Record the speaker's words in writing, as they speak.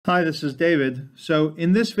Hi, this is David. So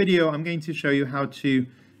in this video, I'm going to show you how to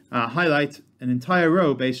highlight an entire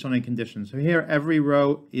row based on a condition. So here, every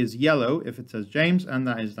row is yellow if it says James, and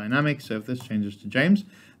that is dynamic. So if this changes to James,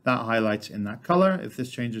 that highlights in that color. If this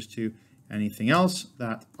changes to anything else,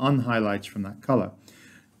 that unhighlights from that color.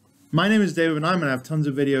 My name is David, and I'm going to have tons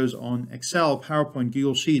of videos on Excel, PowerPoint,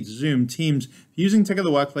 Google Sheets, Zoom, Teams, using Tech of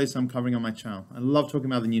the Workplace I'm covering on my channel. I love talking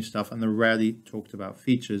about the new stuff and the rarely talked about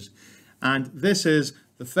features. And this is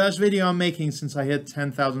the first video I'm making since I hit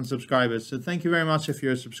 10,000 subscribers. So thank you very much if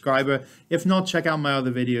you're a subscriber. If not, check out my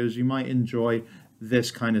other videos. You might enjoy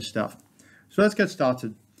this kind of stuff. So let's get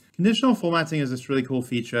started. Conditional formatting is this really cool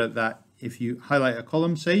feature that if you highlight a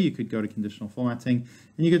column, say, you could go to conditional formatting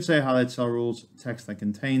and you could say highlight cell rules, text that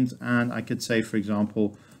contains, and I could say, for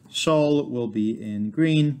example, Sol will be in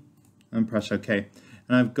green and press OK.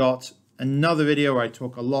 And I've got another video where I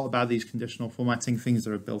talk a lot about these conditional formatting things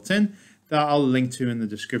that are built in that I'll link to in the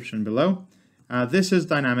description below. This is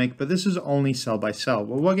dynamic, but this is only cell by cell.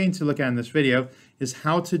 What we're going to look at in this video is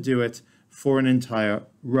how to do it for an entire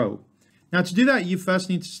row. Now to do that, you first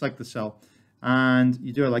need to select the cell. And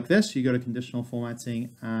you do it like this. You go to conditional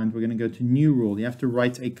formatting and we're going to go to new rule. You have to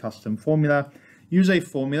write a custom formula. Use a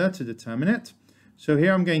formula to determine it. So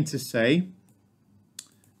here I'm going to say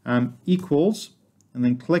equals, and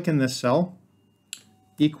then click in this cell,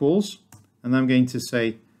 equals, and then I'm going to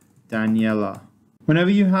say Daniela. Whenever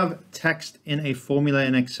you have text in a formula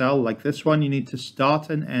in Excel like this one, you need to start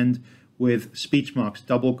and end with speech marks,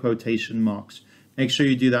 double quotation marks. Make sure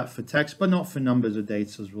you do that for text, but not for numbers or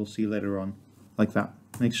dates, as we'll see later on, like that.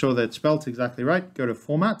 Make sure that it's spelled exactly right. Go to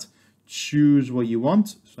Format, choose what you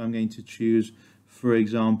want. So I'm going to choose, for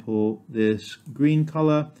example, this green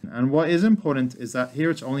color. And what is important is that here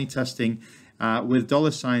it's only testing with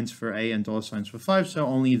 $ for A and $ for 5, so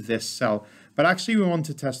only this cell. But actually we want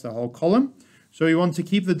to test the whole column. So we want to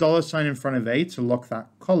keep the $ in front of A to lock that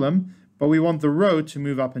column, but we want the row to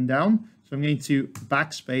move up and down. So I'm going to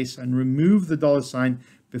backspace and remove the $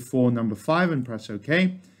 before number 5 and press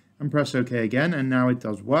OK. And press OK again, and now it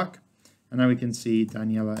does work. And now we can see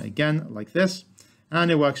Daniela again like this,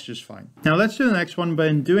 and it works just fine. Now let's do the next one, but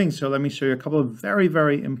in doing so, let me show you a couple of very,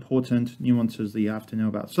 very important nuances that you have to know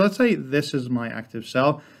about. So let's say this is my active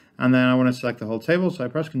cell, and then I want to select the whole table, so I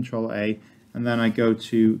press Control A, and then I go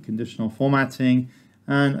to conditional formatting,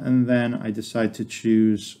 and then I decide to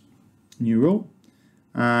choose new rule,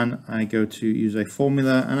 and I go to use a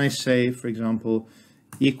formula, and I say, for example,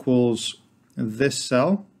 equals this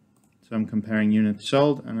cell. So I'm comparing units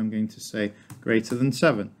sold, and I'm going to say greater than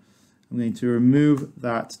 7. I'm going to remove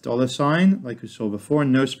that $ like we saw before,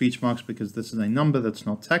 no speech marks because this is a number that's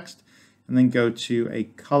not text, and then go to a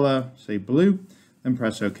color, say blue, and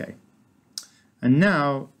press OK. And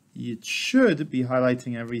now it should be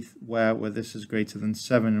highlighting everywhere where this is greater than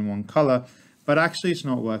 7 in one color, but actually it's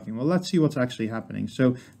not working. Well, let's see what's actually happening.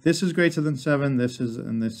 So this is greater than 7, this is,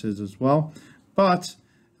 and this is as well, but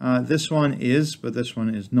this one is, but this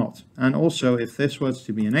one is not. And also, if this was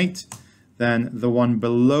to be an 8, then the one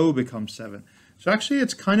below becomes 7. So actually,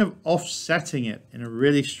 it's kind of offsetting it in a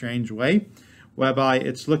really strange way, whereby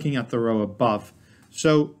it's looking at the row above.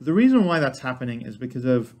 So the reason why that's happening is because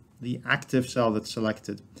of the active cell that's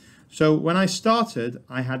selected. So when I started,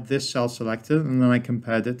 I had this cell selected, and then I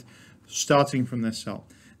compared it starting from this cell.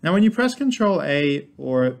 Now, when you press Control A,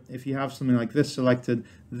 or if you have something like this selected,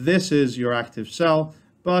 this is your active cell.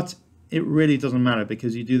 But it really doesn't matter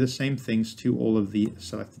because you do the same things to all of the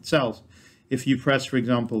selected cells. If you press, for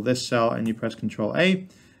example, this cell and you press Control A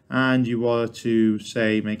and you were to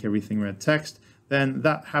say make everything red text, then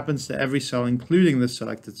that happens to every cell, including the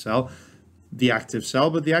selected cell, the active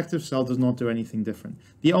cell, but the active cell does not do anything different.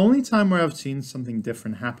 The only time where I've seen something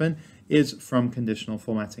different happen is from conditional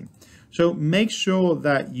formatting. So make sure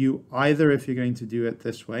that you either, if you're going to do it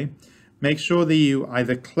this way, make sure that you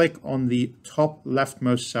either click on the top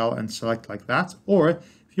leftmost cell and select like that, or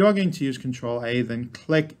if you are going to use Control A, then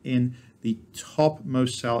click in the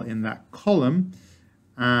topmost cell in that column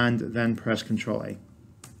and then press Control A,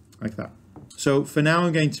 like that. So for now,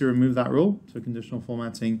 I'm going to remove that rule. So conditional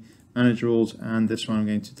formatting, manage rules, and this one I'm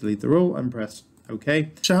going to delete the rule and press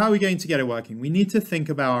OK. So how are we going to get it working? We need to think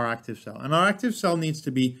about our active cell, and our active cell needs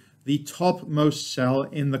to be the topmost cell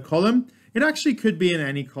in the column. It actually could be in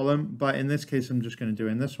any column, but in this case, I'm just going to do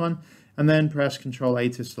it in this one. And then press Control A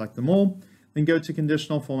to select them all. Then go to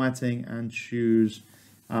conditional formatting and choose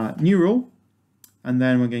new rule. And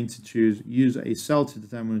then we're going to choose use a cell to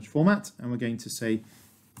determine which format. And we're going to say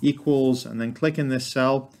equals, and then click in this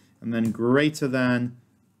cell, and then greater than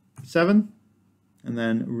 7. And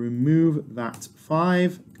then remove that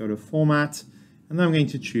 5, go to format. And then I'm going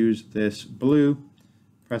to choose this blue,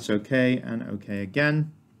 press OK and OK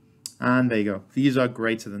again. And there you go. These are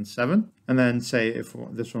greater than 7. And then say if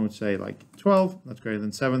this one would say like 12, that's greater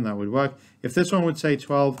than 7, that would work. If this one would say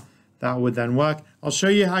 12, that would then work. I'll show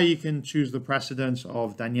you how you can choose the precedence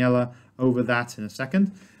of Daniela over that in a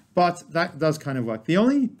second. But that does kind of work. The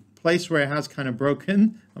only place where it has kind of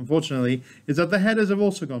broken, unfortunately, is that the headers have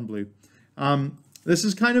also gone blue. This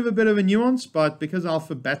is kind of a bit of a nuance, but because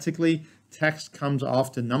alphabetically text comes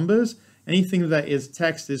after numbers, anything that is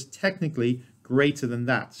text is technically greater than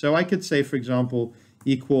that. So I could say, for example,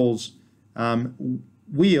 equals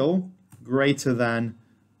wheel greater than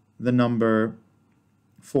the number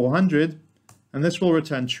 400, and this will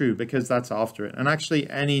return true because that's after it. And actually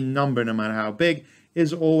any number, no matter how big,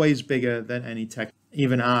 is always bigger than any text,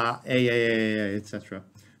 even etc.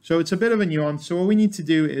 So it's a bit of a nuance. So what we need to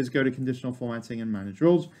do is go to conditional formatting and manage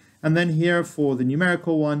rules. And then here for the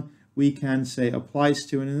numerical one, we can say applies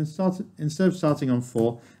to, and instead of starting on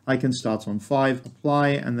 4, I can start on 5, apply,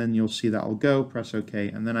 and then you'll see that will go, press OK,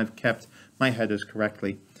 and then I've kept my headers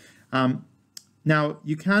correctly. Now,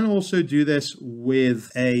 you can also do this with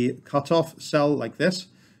a cutoff cell like this.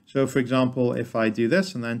 So for example, if I do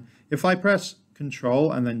this, and then if I press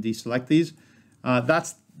Control and then deselect these,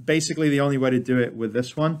 that's basically the only way to do it with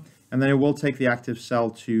this one. And then it will take the active cell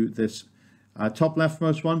to this top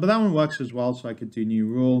leftmost one, but that one works as well. So I could do new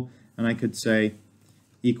rule, and I could say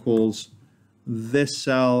equals this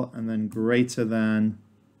cell, and then greater than,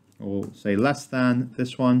 or say less than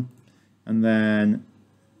this one, and then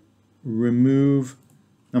remove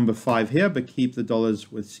number 5 here, but keep the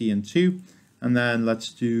dollars with C and 2. And then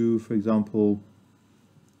let's do, for example,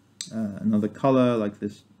 another color like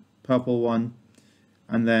this purple one,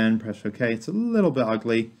 and then press OK. It's a little bit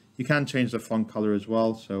ugly. You can change the font color as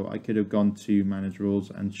well. So I could have gone to manage rules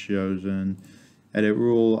and chosen edit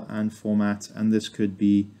rule and format, and this could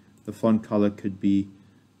be, the font color could be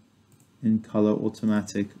in color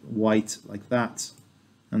automatic white like that,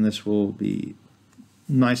 and this will be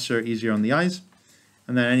nicer, easier on the eyes.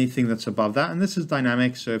 And then anything that's above that, and this is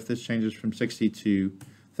dynamic, so if this changes from 60 to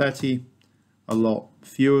 30, a lot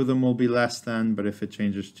fewer of them will be less than, but if it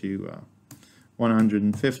changes to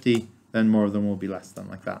 150, then more of them will be less than,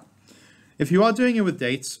 like that. If you are doing it with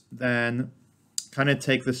dates, then kind of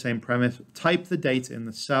take the same premise, type the date in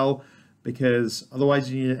the cell, because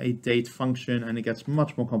otherwise you need a date function and it gets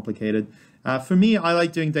much more complicated. For me, I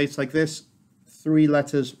like doing dates like this, 3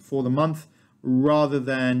 letters for the month, rather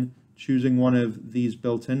than choosing one of these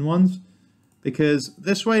built-in ones, because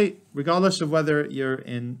this way, regardless of whether you're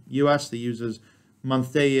in US that uses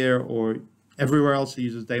month, day, year, or everywhere else that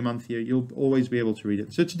uses day, month, year, you'll always be able to read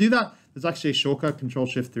it. So to do that, there's actually a shortcut,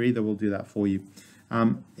 Control-Shift-3, that will do that for you.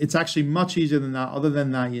 It's actually much easier than that. Other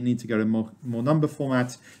than that, you need to go to more number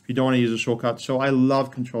formats if you don't want to use a shortcut. So I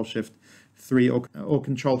love Control-Shift-3 or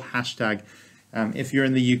Control hashtag. If you're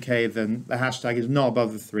in the UK, then the hashtag is not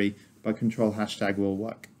above the 3, but Control hashtag will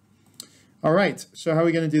work. All right, so how are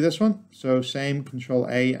we going to do this one? So same, Control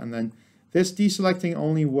A, and then this deselecting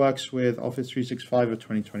only works with Office 365 or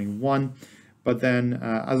 2021, but then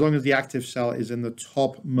as long as the active cell is in the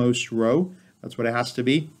topmost row, that's what it has to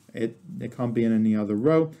be. It can't be in any other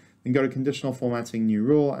row. Then go to conditional formatting, new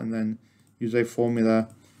rule, and then use a formula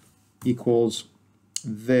equals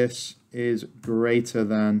this is greater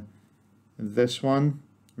than this one.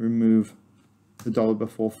 Remove the dollar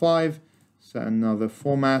before 5. Set another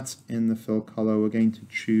format. In the fill color, we're going to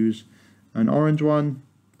choose an orange one.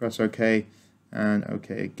 Press OK and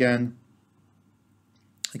OK again.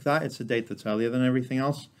 Like that, it's a date that's earlier than everything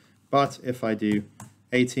else. But if I do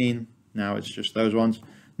 18, now it's just those ones.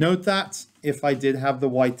 Note that if I did have the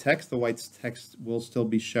white text will still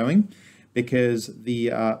be showing, because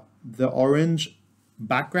the orange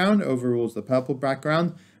background overrules the purple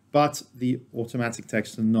background, but the automatic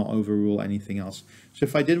text does not overrule anything else. So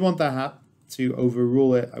if I did want that to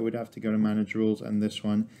overrule it, I would have to go to manage rules and this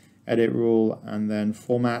one, edit rule, and then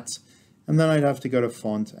format. And then I'd have to go to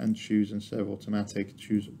font and choose, instead of automatic,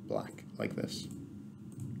 choose black like this.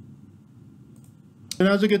 So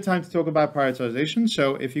now's a good time to talk about prioritization.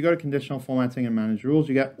 So if you go to conditional formatting and manage rules,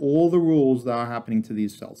 you get all the rules that are happening to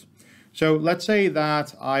these cells. So let's say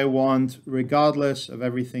that I want, regardless of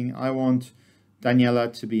everything, I want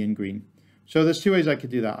Daniela to be in green. So there's 2 ways I could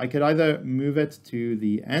do that. I could either move it to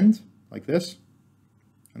the end like this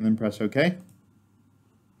and then press OK.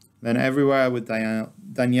 Then everywhere with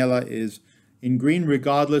Daniela is in green,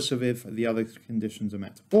 regardless of if the other conditions are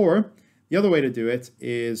met. Or the other way to do it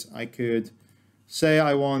is I could say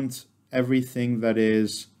I want everything that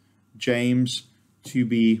is James to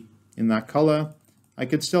be in that color. I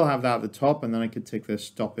could still have that at the top, and then I could take this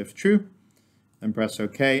stop if true. then press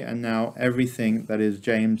OK, and now everything that is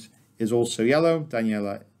James is also yellow.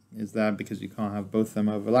 Daniela is there because you can't have both of them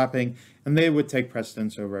overlapping, and they would take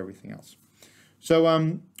precedence over everything else. So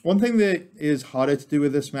one thing that is harder to do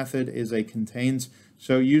with this method is a contains.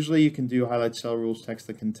 So usually you can do highlight cell rules text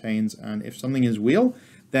that contains, and if something is wheel,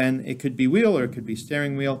 then it could be wheel or it could be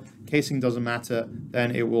steering wheel. Casing doesn't matter,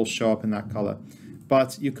 then it will show up in that color.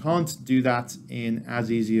 But you can't do that in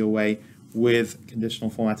as easy a way with conditional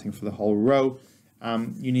formatting for the whole row.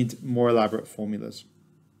 You need more elaborate formulas.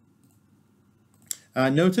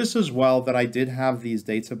 Notice as well that I did have these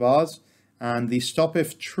data bars, and the stop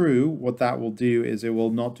if true, what that will do is it will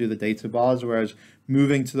not do the data bars, whereas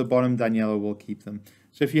moving to the bottom, Daniela will keep them.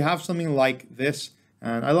 So if you have something like this,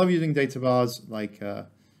 and I love using data bars, like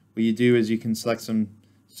what you do is you can select some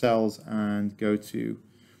cells and go to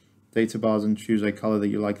data bars and choose a color that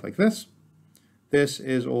you like this. This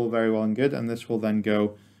is all very well and good, and this will then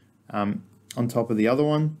go on top of the other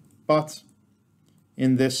one. But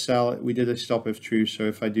in this cell, we did a stop if true, so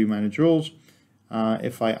if I do manage rules,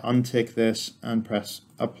 if I untick this and press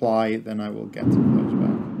apply, then I will get those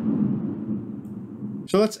back.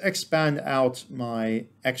 So let's expand out my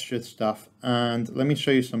extra stuff, and let me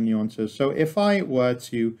show you some nuances. So if I were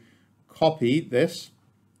to copy this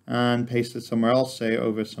and paste it somewhere else, say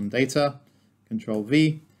over some data, Control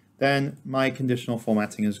V, then my conditional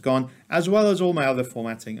formatting is gone, as well as all my other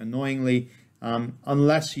formatting, annoyingly,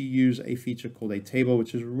 unless you use a feature called a table,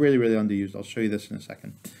 which is really, really underused. I'll show you this in a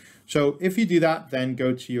second. So if you do that, then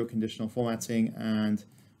go to your conditional formatting and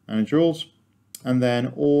manage rules. And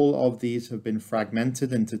then all of these have been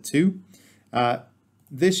fragmented into two.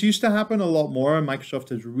 This used to happen a lot more. Microsoft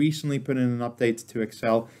has recently put in an update to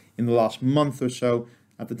Excel in the last month or so,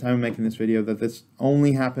 at the time of making this video, that this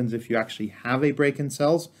only happens if you actually have a break in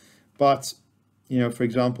cells. But, you know, for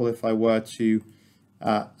example, if I were to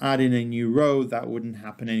add in a new row, that wouldn't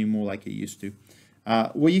happen anymore like it used to.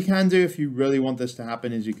 What you can do if you really want this to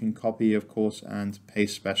happen is you can copy, of course, and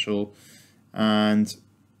paste special and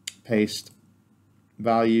paste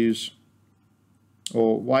values,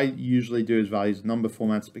 or what I usually do is values number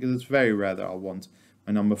formats, because it's very rare that I'll want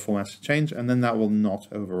my number formats to change, and then that will not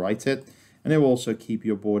overwrite it, and it will also keep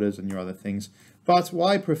your borders and your other things. But what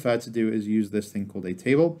I prefer to do is use this thing called a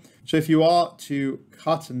table. So if you are to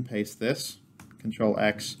cut and paste this, Control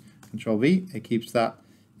X, Control V, it keeps that.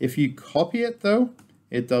 If you copy it though,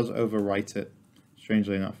 it does overwrite it,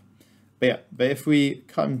 strangely enough. But yeah, but if we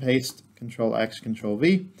cut and paste Control X, Control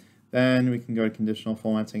V, then we can go to conditional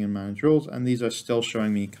formatting and manage rules, and these are still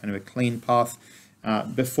showing me kind of a clean path.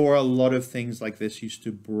 Before, a lot of things like this used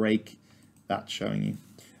to break that showing you.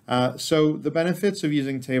 So the benefits of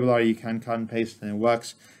using table are you can cut and paste and it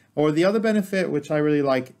works. Or the other benefit, which I really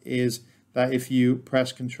like, is that if you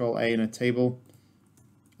press Control A in a table,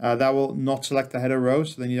 that will not select the header row,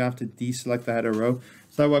 so then you don't have to deselect the header row.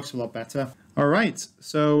 So that works a lot better. All right,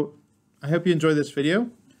 so I hope you enjoyed this video.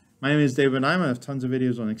 My name is David Nyman. I have tons of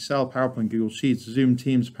videos on Excel, PowerPoint, Google Sheets, Zoom,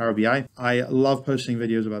 Teams, Power BI. I love posting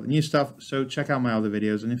videos about the new stuff, so check out my other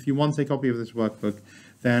videos. And if you want a copy of this workbook,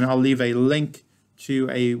 then I'll leave a link to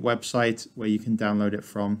a website where you can download it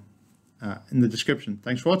from in the description.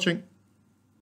 Thanks for watching.